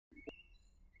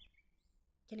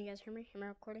Can you guys hear me? Am I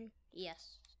recording?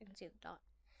 Yes, I can see the dot.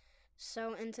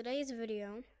 So in today's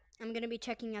video, I'm going to be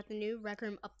checking out the new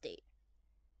RecRoom update.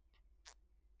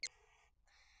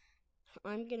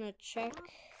 I'm going to check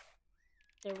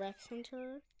the rec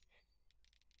center,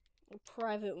 a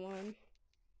private one,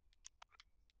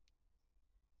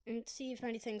 and see if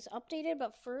anything's updated.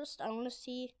 But first, I want to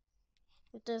see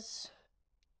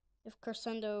if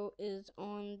Crescendo is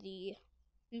on the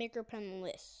Maker Pen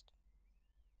list.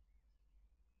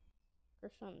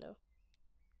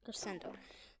 Crescendo.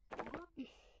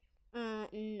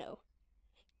 No.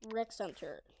 Rec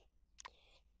Center.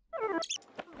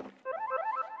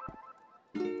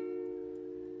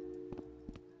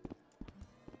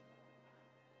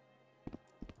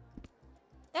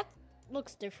 That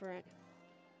looks different.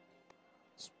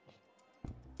 It's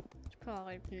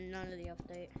probably none of the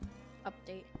update.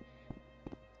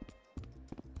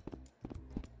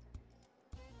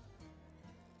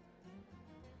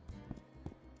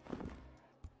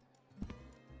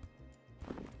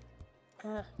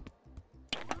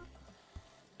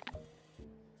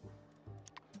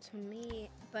 To me,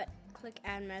 but click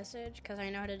add message because I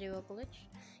know how to do a glitch.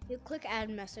 You click add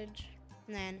message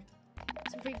and then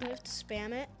simply click to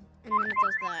spam it, and then it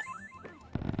does that.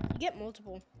 You get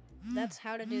multiple. That's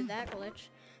how to do that glitch.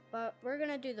 But we're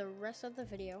gonna do the rest of the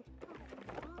video.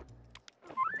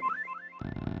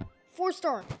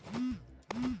 4-star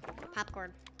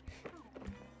popcorn.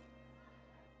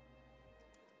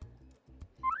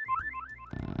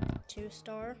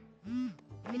 2-star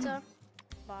pizza.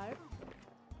 5.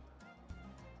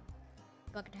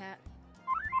 Bucket hat.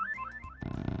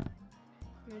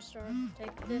 1-star.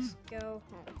 Take this. Go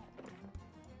home.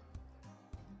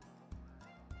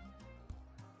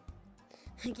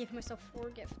 I gave myself 4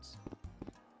 gifts.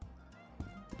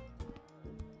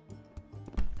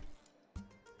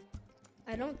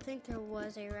 I don't think there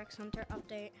was a rec center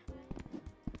update.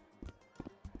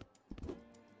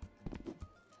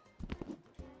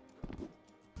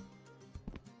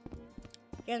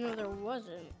 Yeah, no, there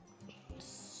wasn't.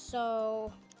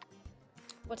 So,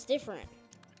 what's different?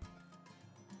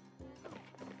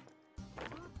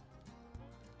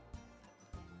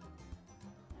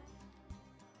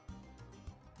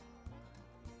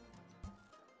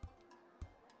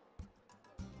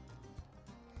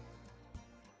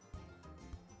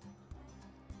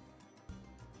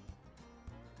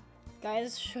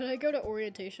 Guys, should I go to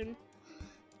orientation?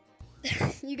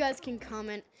 You guys can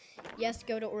comment, yes,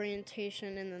 go to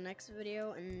orientation in the next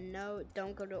video, and no,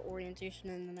 don't go to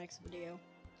orientation in the next video.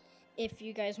 If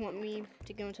you guys want me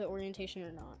to go into orientation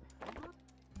or not.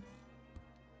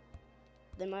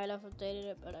 They might have updated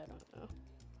it, but I don't know.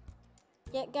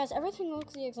 Yeah, guys, everything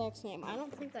looks the exact same. I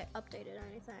don't think they updated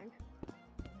anything.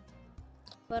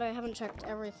 But I haven't checked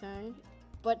everything.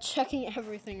 But checking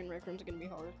everything in RecRoom is gonna be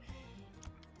hard.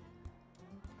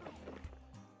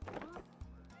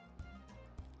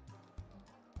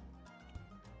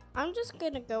 I'm just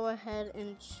gonna go ahead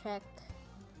and check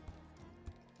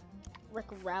Rec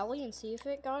Rally and see if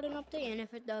it got an update, and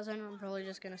if it doesn't, I'm probably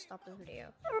just gonna stop the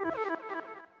video.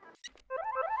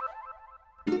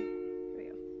 There we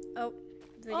go. Oh,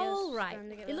 all right.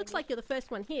 It looks like you're the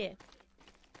first one here.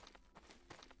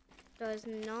 Does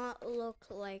not look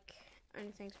like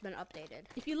anything's been updated.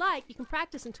 If you like, you can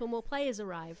practice until more players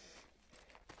arrive.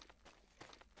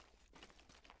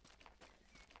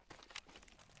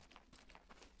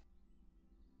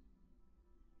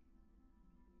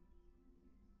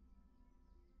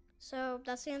 So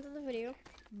that's the end of the video.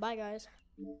 Bye, guys.